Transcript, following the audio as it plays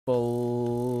Flip.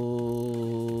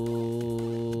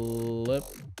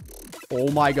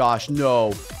 Oh my gosh,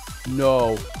 no.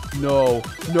 No. No.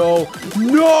 No.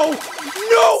 No.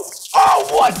 No. Oh,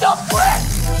 what the frick?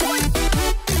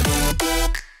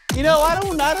 You know, I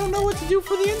don't know what to do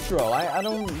for the intro. I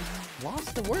don't...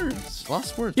 Lost words.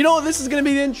 You know what? This is going to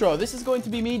be the intro. This is going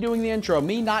to be me doing the intro.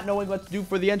 Me not knowing what to do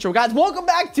for the intro. Guys, welcome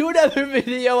back to another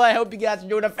video. I hope you guys are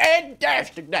doing a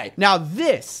fantastic day. Now,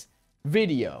 this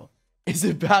video is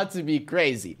about to be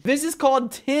crazy. This is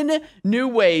called 10 new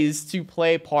ways to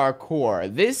play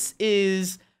parkour. This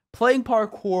is playing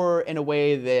parkour in a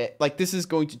way that, like, this is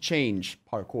going to change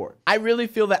parkour. I really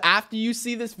feel that after you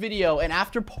see this video and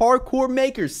after parkour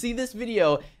makers see this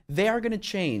video, they are going to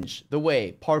change the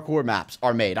way parkour maps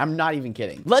are made. I'm not even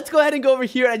kidding. Let's go ahead and go over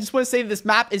here. I just want to say this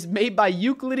map is made by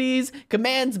Euclides,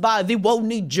 commands by the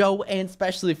Woney Joe, and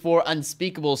especially for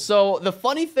Unspeakable. So the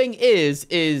funny thing is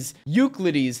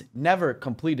Euclides never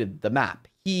completed the map.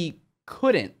 He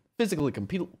couldn't physically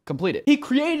complete it. He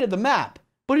created the map,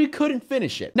 but he couldn't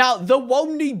finish it. Now, the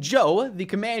Woney Joe, the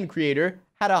command creator,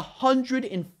 had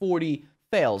 140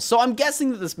 fails. So I'm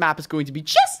guessing that this map is going to be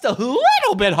just a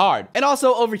little bit hard. And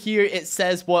also over here, it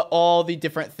says what all the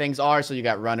different things are. So you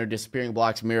got runner, disappearing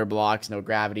blocks, mirror blocks, no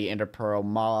gravity, ender pearl,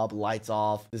 mob, lights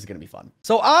off. This is going to be fun.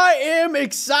 So I am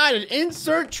excited.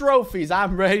 Insert trophies.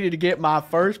 I'm ready to get my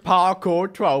first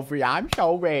parkour trophy. I'm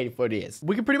so ready for this.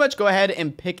 We can pretty much go ahead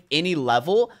and pick any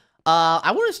level.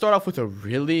 I want to start off with a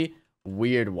really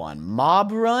weird one.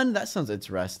 Mob run. That sounds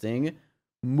interesting.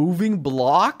 Moving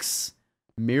blocks.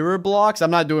 Mirror blocks. I'm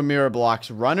not doing mirror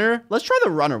blocks. Runner. Let's try the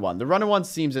runner one. The runner one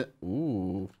seems...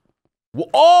 Ooh.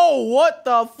 Oh, what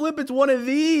the flip? It's one of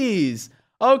these.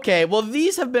 Okay, well,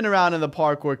 these have been around in the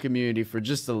parkour community for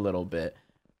just a little bit.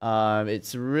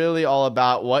 It's really all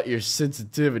about what your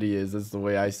sensitivity is. That's the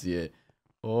way I see it.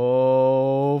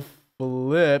 Oh,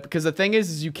 flip. Because the thing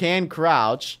is you can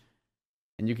crouch.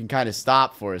 And you can kind of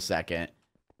stop for a second.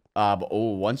 But,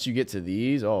 oh, once you get to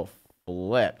these... Oh,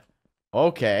 flip.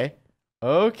 Okay.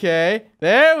 Okay,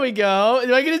 there we go.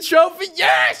 Do I get a trophy?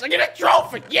 Yes, I get a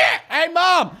trophy. Yeah. Hey,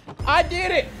 Mom, I did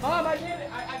it. Mom, I did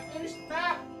it. I finished the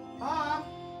map. Mom,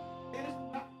 finished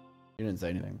the map. You didn't say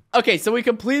anything. Okay, so we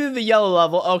completed the yellow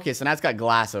level. Okay, so now it's got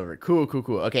glass over it. Cool, cool,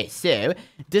 cool. Okay, so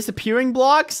disappearing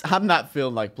blocks. I'm not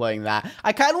feeling like playing that.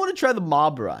 I kind of want to try the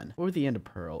mob run or the ender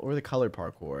pearl or the colored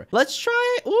parkour. Let's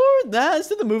try or that. Let's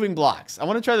do the moving blocks. I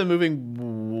want to try the moving.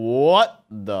 What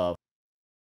the?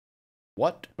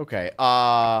 What? Okay.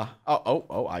 Oh,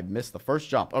 I missed the first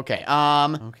jump. Okay.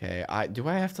 Okay. Do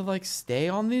I have to like stay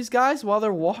on these guys while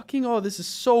they're walking? Oh, this is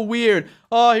so weird.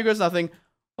 Oh, here goes nothing.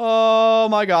 Oh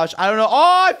my gosh. I don't know.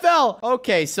 Oh, I fell.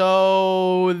 Okay.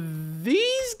 So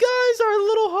these guys are a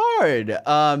little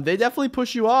hard. They definitely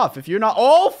push you off if you're not.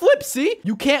 Oh, flip. See,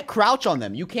 you can't crouch on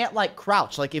them. You can't like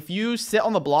crouch. Like if you sit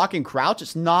on the block and crouch,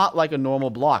 it's not like a normal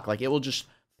block. Like it will just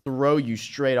throw you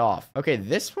straight off. Okay,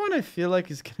 this one I feel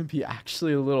like is gonna be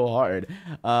actually a little hard.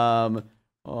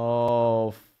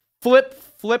 Oh, flip,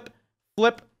 flip,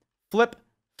 flip, flip,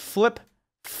 flip,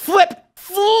 flip,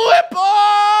 flip.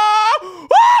 Oh!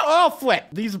 Oh, flip.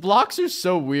 These blocks are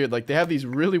so weird. Like they have these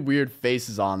really weird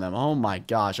faces on them. Oh my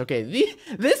gosh. Okay,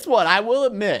 this one I will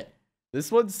admit,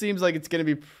 this one seems like it's gonna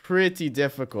be pretty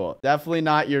difficult. Definitely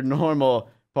not your normal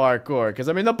parkour, because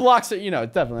I mean the blocks are, you know,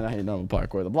 it's definitely not your normal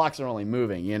parkour. The blocks are only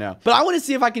moving, you know. But I want to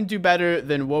see if I can do better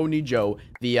than Woney Joe,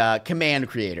 the command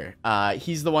creator.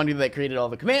 He's the one that created all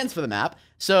the commands for the map.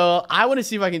 So I want to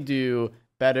see if I can do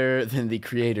better than the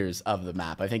creators of the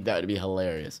map. I think that would be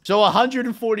hilarious. So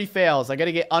 140 fails. I got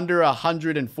to get under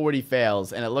 140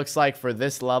 fails, and it looks like for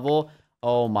this level,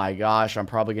 oh my gosh, I'm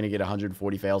probably going to get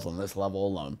 140 fails on this level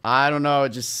alone. I don't know.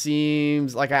 It just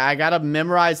seems like I got to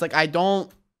memorize. Like I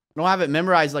don't have it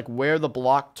memorized, like where the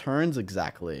block turns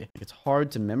exactly. It's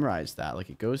hard to memorize that. Like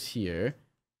it goes here,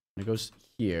 and it goes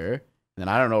here, and then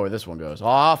I don't know where this one goes.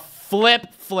 Oh,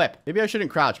 flip, flip. Maybe I shouldn't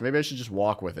crouch. Maybe I should just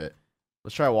walk with it.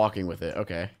 Let's try walking with it.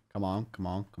 Okay, come on, come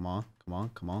on, come on, come on,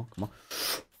 come on, come on.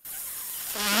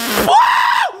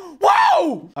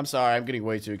 Whoa! I'm sorry, I'm getting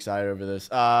way too excited over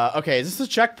this. Okay, is this a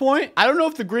checkpoint? I don't know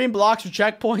if the green blocks are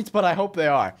checkpoints, but I hope they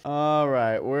are. All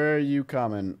right, where are you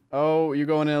coming? Oh, you're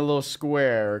going in a little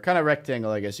square, or kind of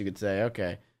rectangle, I guess you could say.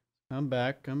 Okay. Come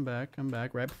back, come back, come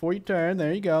back. Right before you turn.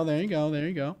 There you go, there you go, there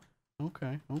you go.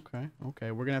 Okay, okay,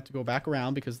 okay. We're gonna have to go back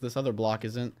around because this other block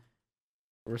isn't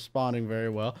responding very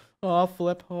well. Oh,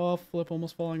 flip,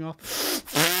 almost falling off.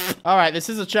 All right, this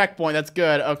is a checkpoint. That's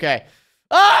good. Okay.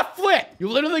 Ah, flip! You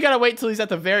literally gotta wait till he's at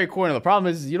the very corner. The problem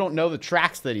is you don't know the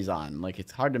tracks that he's on. Like,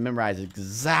 it's hard to memorize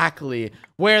exactly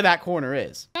where that corner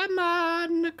is. Come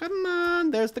on, come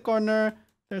on. There's the corner.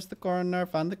 There's the corner.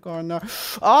 Found the corner.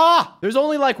 Ah! There's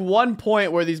only like one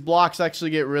point where these blocks actually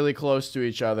get really close to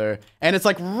each other. And it's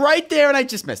like right there, and I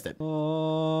just missed it.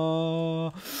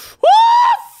 Oh, what?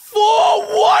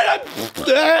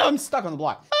 I'm stuck on the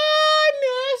block. I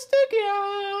missed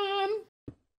again.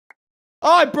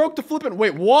 Oh, I broke the flipping.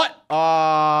 Wait, what?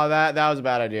 That was a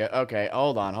bad idea. Okay,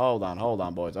 hold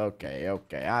on, boys. Okay.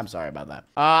 I'm sorry about that.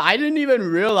 I didn't even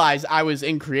realize I was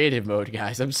in creative mode,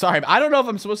 guys. I'm sorry. I don't know if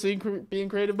I'm supposed to be in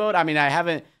creative mode. I mean,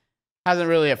 hasn't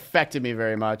really affected me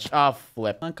very much. Oh,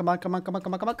 flip. Come on.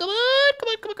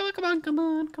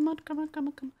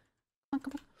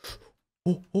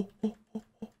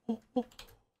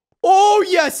 Oh,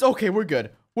 yes. Okay, we're good.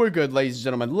 We're good, ladies and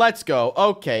gentlemen. Let's go.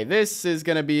 Okay, this is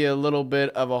gonna be a little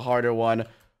bit of a harder one.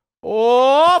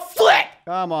 Oh, flip!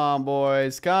 Come on,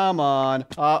 boys. Come on.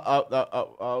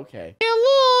 Okay.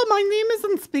 Hello, my name is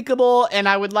Unspeakable, and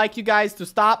I would like you guys to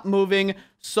stop moving.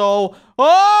 So,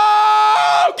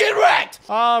 oh, get wrecked!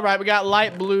 All right, we got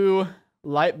light blue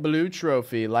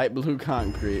trophy, light blue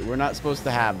concrete. We're not supposed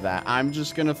to have that. I'm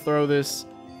just gonna throw this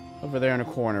over there in a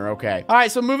corner. Okay. All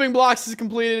right, so moving blocks is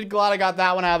completed. Glad I got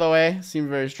that one out of the way. Seemed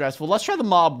very stressful. Let's try the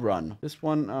mob run. This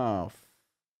one, oh,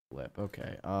 flip.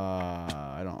 Okay.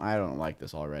 I don't like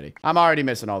this already. I'm already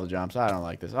missing all the jumps. I don't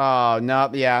like this. Oh,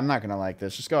 no. Yeah, I'm not gonna like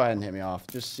this. Just go ahead and hit me off.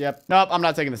 Yep. Nope, I'm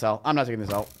not taking this out.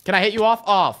 Can I hit you off?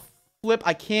 Oh, flip.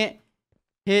 I can't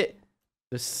hit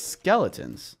the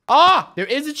skeletons. Ah, there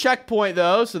is a checkpoint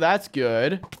though, so that's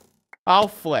good. I'll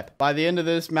flip. By the end of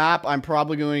this map, I'm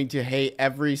probably going to hate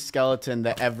every skeleton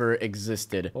that ever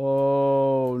existed.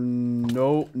 Oh,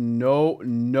 no.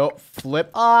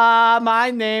 Flip.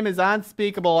 My name is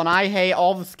Unspeakable, and I hate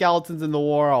all the skeletons in the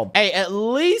world. Hey, at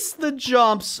least the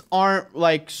jumps aren't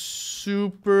like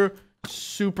super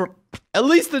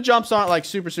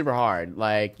hard.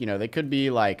 Like, you know, they could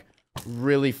be like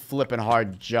really flipping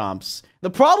hard jumps. The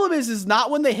problem is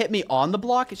not when they hit me on the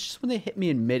block. It's just when they hit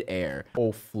me in midair.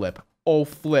 Oh, flip. Oh,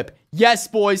 flip. Yes,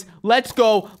 boys. Let's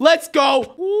go. Let's go.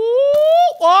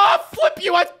 Ooh. Oh, flip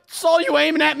you. I saw you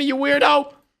aiming at me, you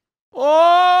weirdo.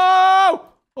 Oh.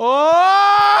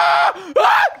 Ah. All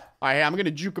right, I'm going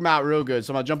to juke him out real good.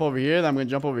 So I'm going to jump over here. Then I'm going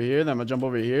to jump over here. Then I'm going to jump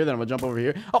over here. Then I'm going to jump over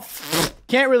here. Oh,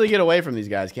 can't really get away from these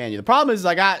guys, can you? The problem is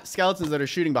I got skeletons that are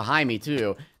shooting behind me,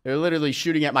 too. They're literally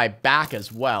shooting at my back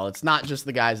as well. It's not just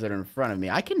the guys that are in front of me.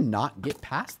 I cannot get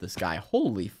past this guy.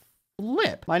 Holy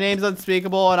flip. My name's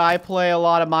Unspeakable, and I play a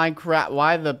lot of Minecraft.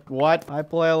 What? I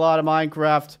play a lot of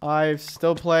Minecraft. I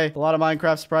still play a lot of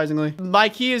Minecraft, surprisingly. My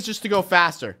key is just to go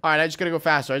faster. All right, I just gotta go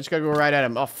faster. I just gotta go right at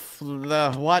him. Oh,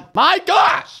 what? My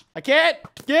gosh! I can't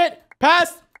get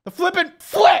past the flippin'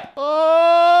 flip!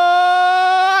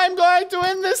 Oh, I'm going to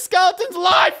end this skeleton's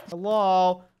life!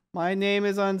 Hello, my name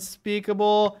is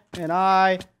Unspeakable, and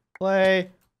I play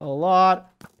a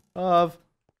lot of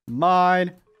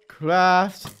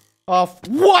Minecraft.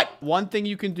 What? One thing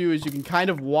you can do is you can kind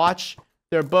of watch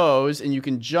their bows, and you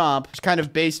can jump. It's kind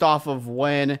of based off of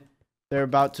when they're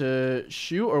about to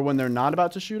shoot or when they're not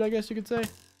about to shoot, I guess you could say.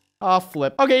 Oh,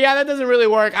 flip. Okay, yeah, that doesn't really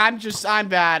work. I'm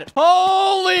bad.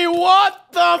 Holy, what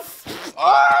the oh,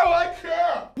 I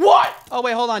can't. What? Oh,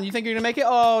 wait, hold on. You think you're gonna make it?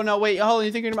 Oh, no, wait, hold on.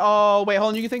 You think you're gonna, oh, wait,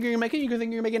 hold on. You think you're gonna make it? You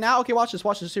think you're gonna make it now? Okay, watch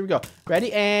this. Here we go.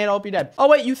 Ready? And I hope you're dead. Oh,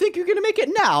 wait, you think you're gonna make it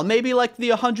now? Maybe like the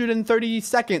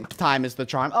 132nd time is the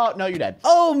charm. Oh, no, you're dead.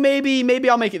 Oh, maybe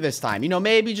I'll make it this time. You know,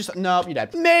 maybe just, nope, you're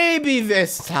dead. Maybe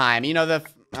this time, you know,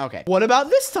 okay. What about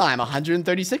this time?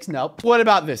 136? Nope. What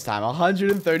about this time?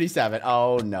 137.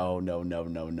 Oh, no.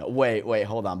 Wait,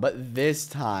 hold on. But this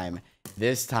time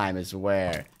is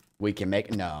where we can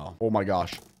make, no. Oh my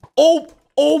gosh. Oh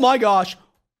my gosh.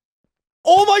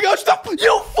 Oh my gosh, stop.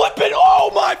 You flipping.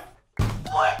 Oh my.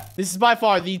 This is by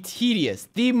far the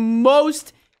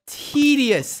most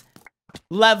tedious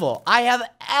level I have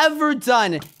ever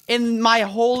done in my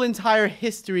whole entire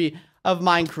history of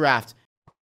Minecraft.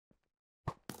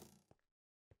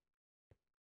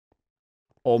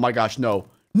 Oh my gosh, no.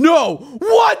 No!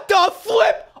 What the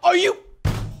flip? Are you...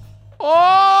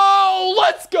 Oh,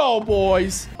 let's go,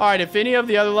 boys. All right, if any of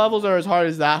the other levels are as hard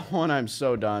as that one, I'm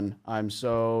so done. I'm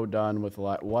so done with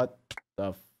what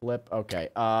the flip? Okay,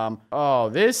 oh,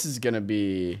 this is gonna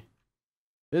be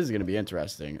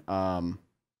interesting. Oh,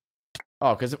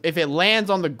 because if it lands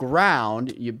on the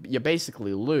ground, you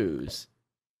basically lose.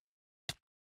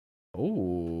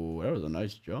 Oh, that was a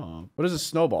nice jump. What is a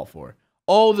snowball for?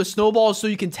 Oh, the snowball is so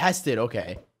you can test it.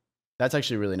 Okay. That's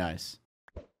actually really nice.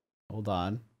 Hold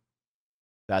on.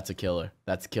 That's a killer.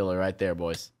 That's a killer right there,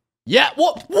 boys. Yeah,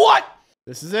 what?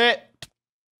 This is it.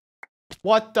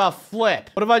 What the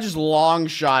flip? What if I just long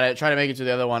shot it, try to make it to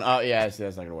the other one? Oh, yeah, see,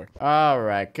 that's not gonna work. All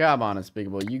right, come on,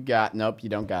 Unspeakable. You got, nope, you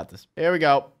don't got this. Here we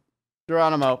go.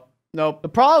 Geronimo. Nope. The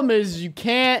problem is you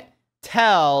can't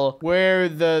tell where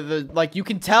like, you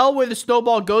can tell where the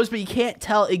snowball goes, but you can't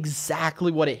tell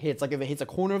exactly what it hits. Like, if it hits a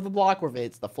corner of the block or if it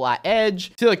hits the flat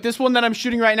edge. See, like, this one that I'm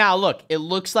shooting right now, look, it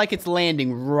looks like it's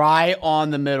landing right on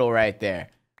the middle right there.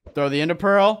 Throw the ender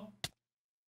pearl.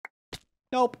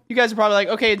 Nope. You guys are probably like,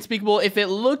 okay, Unspeakable, if it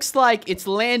looks like it's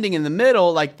landing in the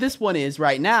middle, like this one is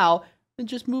right now, then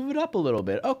just move it up a little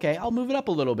bit. Okay, I'll move it up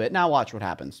a little bit. Now watch what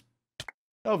happens.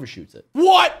 Overshoots it.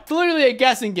 What? It's literally a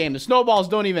guessing game. The snowballs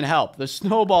don't even help. The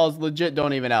snowballs legit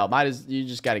don't even help. You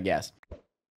just gotta guess.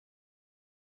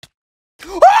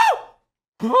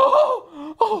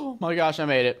 Oh my gosh, I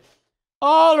made it.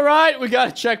 All right, we got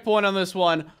a checkpoint on this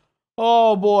one.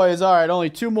 Oh, boys. All right, only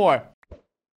 2 more.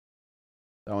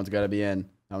 That one's got to be in.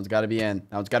 That one's got to be in.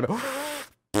 That one's got to be...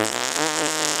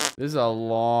 This is a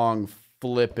long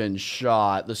flipping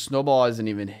shot. The snowball isn't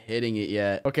even hitting it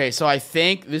yet. Okay, so I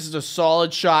think this is a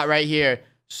solid shot right here.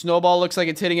 Snowball looks like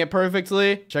it's hitting it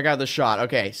perfectly. Check out the shot.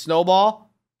 Okay,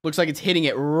 snowball looks like it's hitting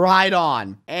it right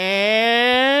on.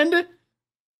 And...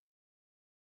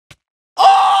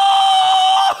 Oh!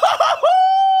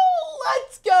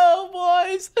 Let's go,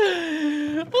 boys.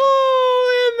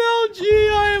 Oh, MLG,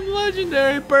 I am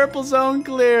legendary. Purple zone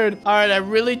cleared. All right, I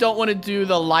really don't want to do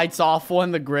the lights off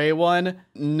one, the gray one,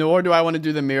 nor do I want to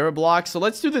do the mirror blocks. So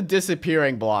let's do the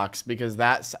disappearing blocks because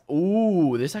that's...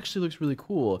 Ooh, this actually looks really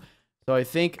cool. So I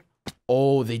think...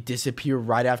 Oh, they disappear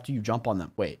right after you jump on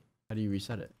them. Wait, how do you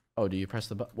reset it? Oh, do you press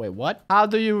the button? Wait, what? How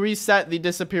do you reset the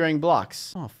disappearing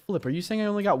blocks? Oh, flip. Are you saying I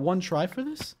only got 1 try for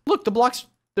this? Look, the blocks...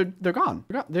 They're gone.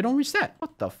 They don't reset.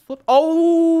 What the flip?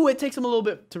 Oh, it takes them a little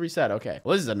bit to reset. Okay.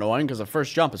 Well, this is annoying because the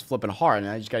first jump is flipping hard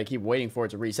and I just got to keep waiting for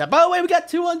it to reset. By the way, we got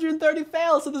 230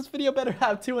 fails, so this video better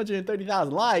have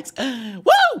 230,000 likes.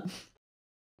 Woo!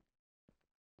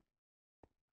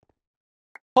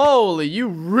 Holy, you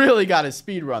really got to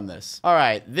speed run this. All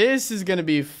right. This is going to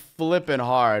be flipping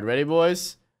hard. Ready,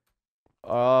 boys?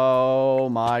 Oh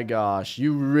my gosh.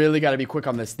 You really got to be quick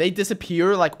on this. They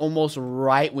disappear like almost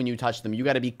right when you touch them. You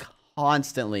got to be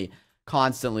constantly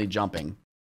jumping.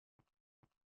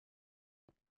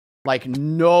 Like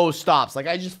no stops. Like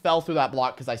I just fell through that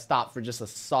block because I stopped for just a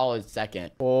solid second.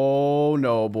 Oh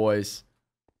no, boys.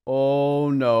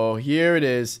 Oh no. Here it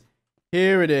is.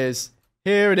 Here it is.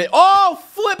 Here it is. Oh,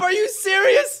 flip. Are you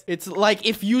serious? It's like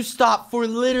if you stop for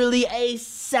literally a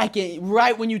second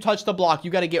right when you touch the block,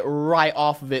 you got to get right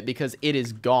off of it because it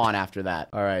is gone after that.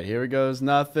 All right, here goes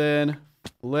nothing.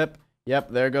 Flip.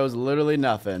 Yep, there goes literally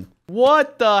nothing.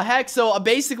 What the heck? So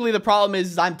basically the problem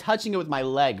is I'm touching it with my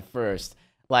leg first.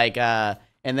 Like, and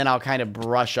then I'll kind of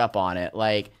brush up on it.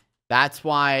 Like, that's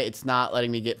why it's not letting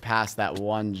me get past that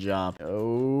one jump.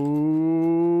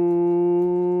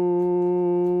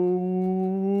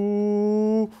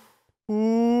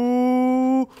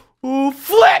 Ooh,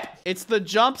 flip! It's the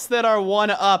jumps that are 1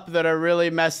 up that are really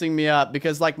messing me up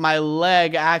because like my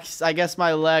leg I guess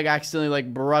my leg accidentally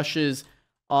like brushes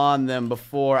on them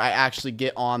before I actually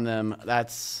get on them.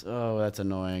 That's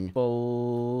annoying.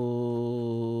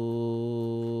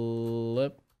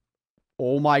 Flip.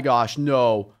 Oh my gosh,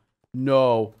 no.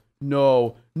 No.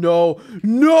 No. No.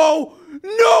 No.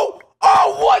 No!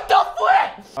 Oh, what the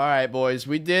flip? All right, boys,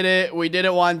 we did it. We did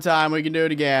it 1 time. We can do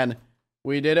it again.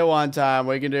 We did it 1 time.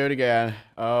 We can do it again.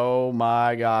 Oh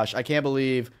my gosh. I can't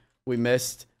believe we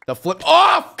missed the flip.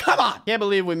 Oh, come on. Can't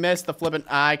believe we missed the flipping.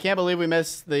 I can't believe we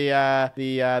missed we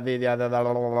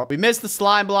missed the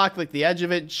slime block, like the edge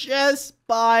of it, just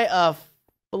by a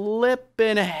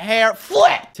flipping hair.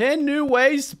 Flip! 10 new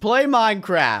ways to play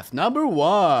Minecraft. Number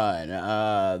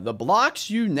 1, the blocks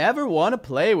you never want to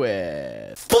play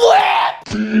with. Flip!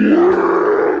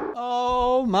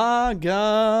 Oh my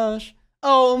gosh.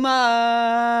 Oh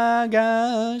my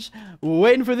gosh.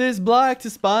 Waiting for this block to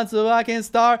spawn so I can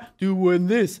start doing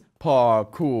this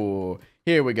parkour.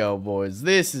 Here we go, boys.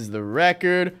 This is the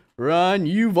record run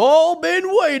you've all been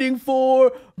waiting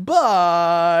for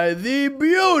by the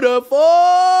beautiful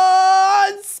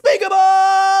Unspeakable.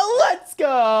 Let's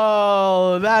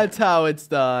go. That's how it's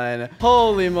done.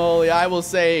 Holy moly. I will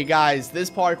say, guys,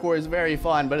 this parkour is very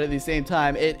fun, but at the same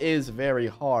time, it is very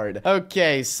hard.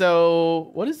 Okay, so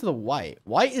what is the white?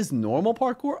 White is normal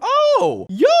parkour? Oh,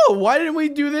 yo, why didn't we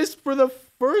do this for the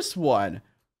first one?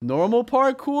 Normal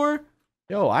parkour?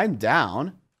 Yo, I'm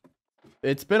down.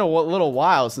 It's been a little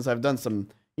while since I've done some,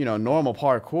 you know, normal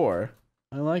parkour.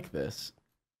 I like this.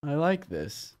 I like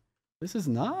this. This is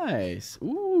nice.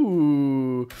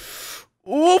 Ooh.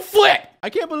 Ooh, flip! I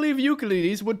can't believe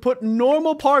Euclides would put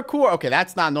normal parkour. Okay,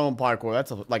 that's not normal parkour.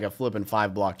 That's like a flipping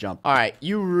 5-block jump. All right,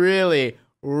 you really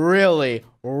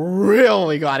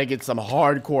got to get some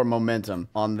hardcore momentum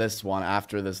on this one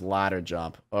after this ladder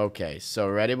jump. Okay, so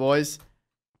ready, boys?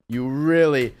 You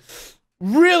really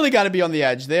got to be on the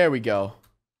edge. There we go.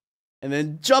 And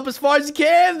then jump as far as you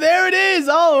can. There it is.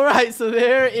 All right, so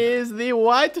there is the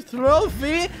white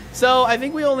trophy. So I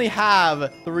think we only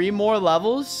have 3 more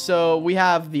levels. So we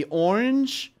have the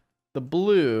orange, the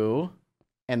blue,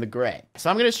 and the gray. So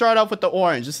I'm going to start off with the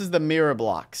orange. This is the mirror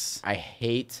blocks. I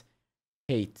hate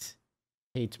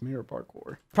mirror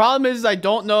parkour. Problem is I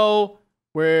don't know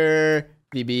where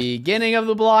the beginning of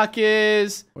the block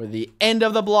is or the end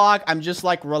of the block. I'm just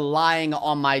like relying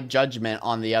on my judgment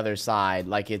on the other side.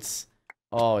 Like it's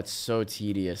so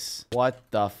tedious. What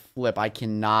the flip? I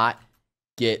cannot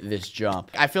get this jump.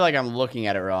 I feel like I'm looking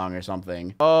at it wrong or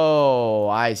something. Oh,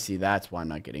 I see. That's why I'm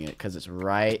not getting it, because it's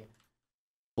right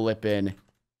flipping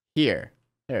here.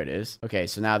 There it is. Okay,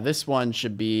 so now this one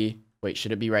should be... Wait,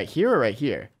 should it be right here or right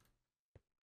here?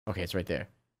 Okay, it's right there.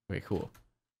 Okay, cool.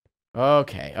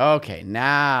 Okay,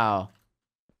 now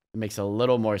it makes a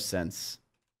little more sense.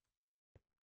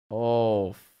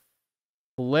 Oh,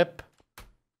 flip.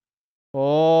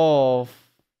 Oh,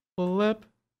 flip.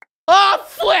 Oh,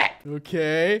 flip!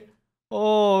 Okay.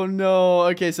 Oh, no.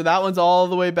 Okay, so that one's all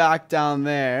the way back down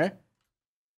there.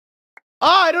 Oh,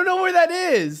 I don't know where that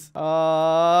is.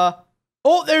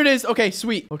 Oh, there it is. Okay,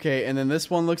 sweet. Okay, and then this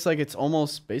one looks like it's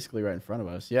almost basically right in front of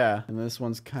us. Yeah, and this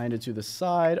one's kind of to the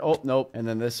side. Oh, nope. And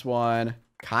then this one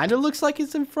kind of looks like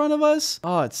it's in front of us.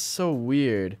 Oh, it's so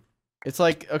weird. It's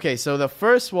like, okay, so the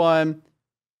first one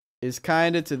is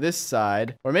kind of to this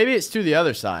side, or maybe it's to the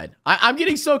other side. I'm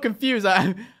getting so confused.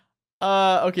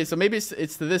 Okay, so maybe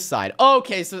it's to this side.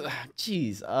 Okay, so,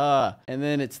 jeez. And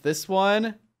then it's this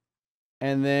one,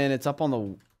 and then it's up on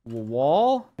the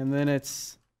wall, and then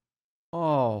it's,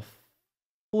 oh,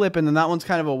 flip, and then that one's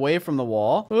kind of away from the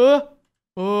wall.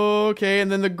 Okay,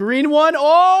 and then the green one.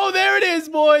 Oh, there it is,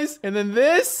 boys. And then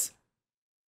this.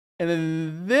 And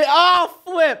then this. Oh,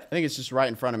 flip. I think it's just right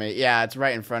in front of me. Yeah, it's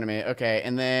right in front of me. Okay,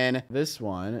 and then this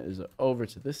one is over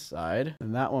to this side.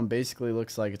 And that one basically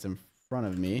looks like it's in front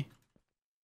of me.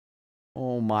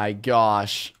 Oh my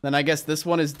gosh. Then I guess this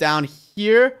one is down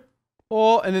here.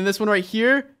 Oh, and then this one right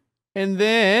here. And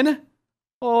then...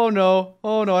 Oh no.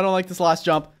 Oh no, I don't like this last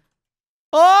jump.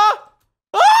 Oh!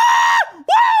 Woo!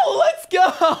 Let's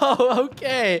go!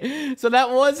 Okay. So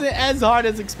that wasn't as hard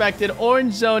as expected.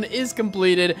 Orange zone is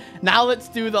completed. Now let's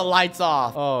do the lights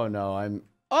off. Oh no,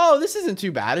 Oh, this isn't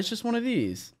too bad. It's just one of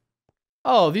these.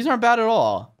 Oh, these aren't bad at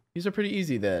all. These are pretty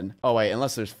easy then. Oh wait,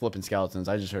 unless there's flipping skeletons.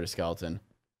 I just heard a skeleton.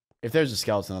 If there's a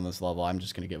skeleton on this level, I'm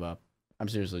just gonna give up. I'm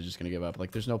seriously just gonna give up.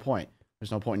 Like, there's no point.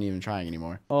 There's no point in even trying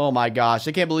anymore. Oh my gosh,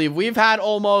 I can't believe we've had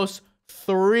almost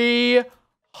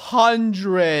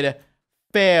 300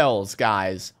 fails,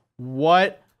 guys.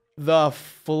 What the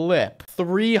flip?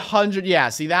 300. Yeah,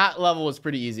 see, that level was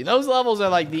pretty easy. Those levels are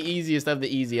like the easiest of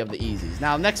the easy of the easies.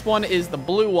 Now, next one is the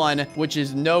blue one, which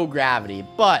is no gravity,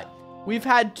 but we've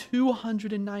had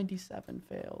 297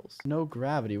 fails. No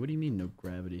gravity. What do you mean no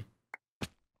gravity?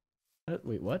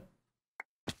 Wait, what?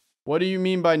 What do you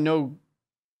mean by no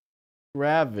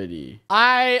gravity?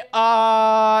 I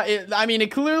mean,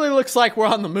 it clearly looks like we're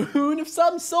on the moon of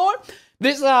some sort.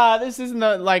 This isn't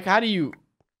the, like, how do you,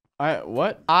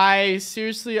 what?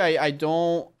 Seriously, I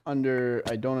don't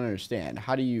understand.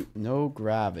 How do you, no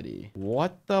gravity?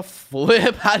 What the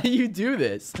flip? How do you do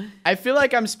this? I feel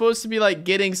like I'm supposed to be, like,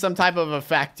 getting some type of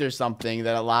effect or something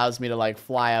that allows me to, like,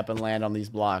 fly up and land on these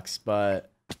blocks, but...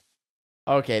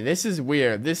 Okay, this is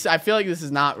weird. I feel like this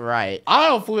is not right. I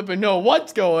don't flipping know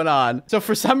what's going on. So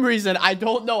for some reason, I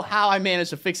don't know how I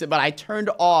managed to fix it, but I turned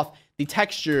off the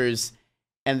textures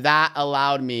and that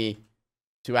allowed me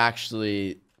to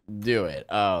actually do it.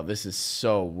 Oh, this is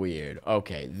so weird.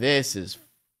 Okay, this is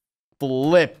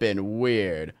flipping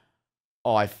weird.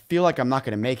 Oh, I feel like I'm not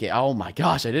going to make it. Oh my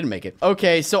gosh, I didn't make it.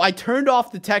 Okay, so I turned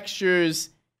off the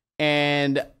textures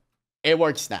and it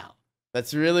works now.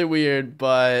 That's really weird,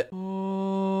 but...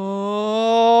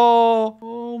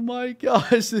 Oh my gosh,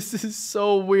 this is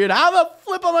so weird. How the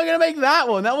flip am I going to make that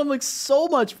one? That one looks so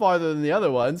much farther than the other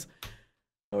ones.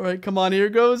 All right, come on, here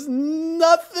goes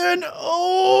nothing.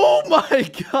 Oh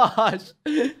my gosh.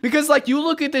 Because, like, you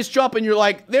look at this jump and you're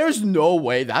like, there's no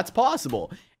way that's possible.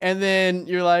 And then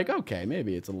you're like, okay,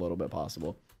 maybe it's a little bit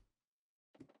possible.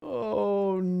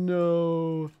 Oh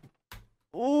no.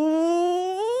 Oh.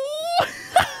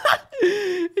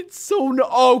 It's so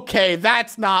okay,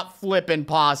 that's not flipping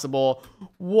possible.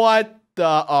 What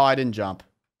the? Oh, I didn't jump.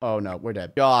 Oh, no, we're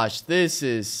dead. Gosh, this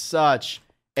is such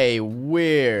a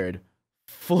weird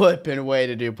flipping way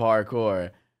to do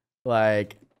parkour.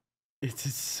 Like, it's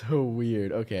just so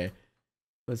weird. Okay.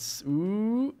 Let's,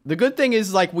 ooh. The good thing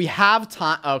is, like, we have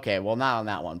time. Okay, well, not on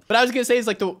that one. But I was gonna say is,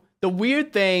 like, the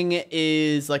weird thing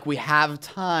is, like, we have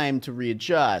time to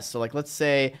readjust. So, like, let's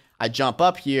say I jump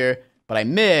up here, but I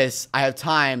miss. I have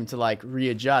time to, like,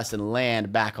 readjust and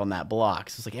land back on that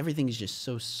block. So, it's like, everything is just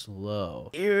so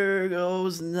slow. Here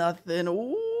goes nothing.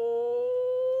 Ooh,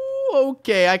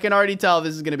 okay, I can already tell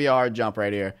this is gonna be a hard jump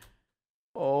right here.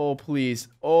 Oh, please.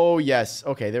 Oh, yes.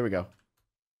 Okay, there we go.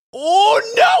 Oh,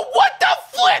 no! What the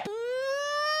flip?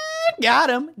 Got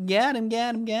him. Got him,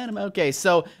 got him, got him. Okay,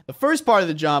 so the first part of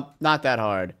the jump, not that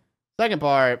hard. Second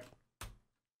part.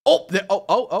 Oh,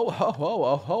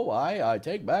 I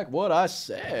take back what I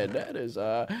said. That is,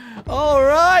 all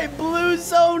right, blue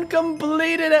zone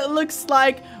completed. It looks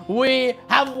like we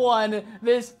have won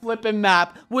this flipping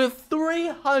map with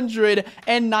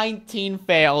 319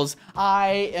 fails.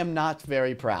 I am not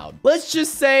very proud. Let's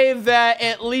just say that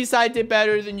at least I did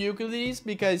better than Euclides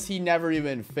because he never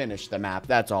even finished the map.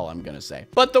 That's all I'm gonna say.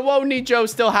 But the Woney Joe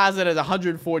still has it at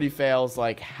 140 fails,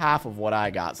 like half of what I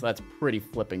got. So that's pretty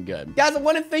flipping good. Guys, I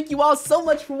want to thank you all so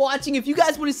much for watching. If you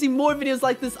guys want to see more videos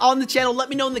like this on the channel, let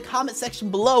me know in the comment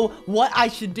section below what I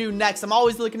should do next. I'm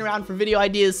always looking around for video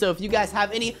ideas, so if you guys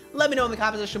have any, let me know in the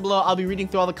comment section below. I'll be reading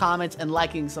through all the comments and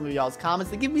liking some of y'all's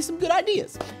comments that give me some good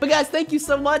ideas. But guys, thank you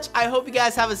so much. I hope you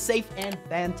guys have a safe and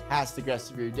fantastic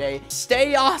rest of your day.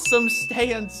 Stay awesome,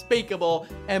 stay unspeakable,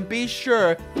 and be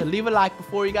sure to leave a like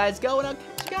before you guys go, and I'll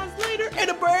catch you guys later in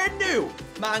a brand new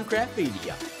Minecraft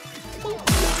video.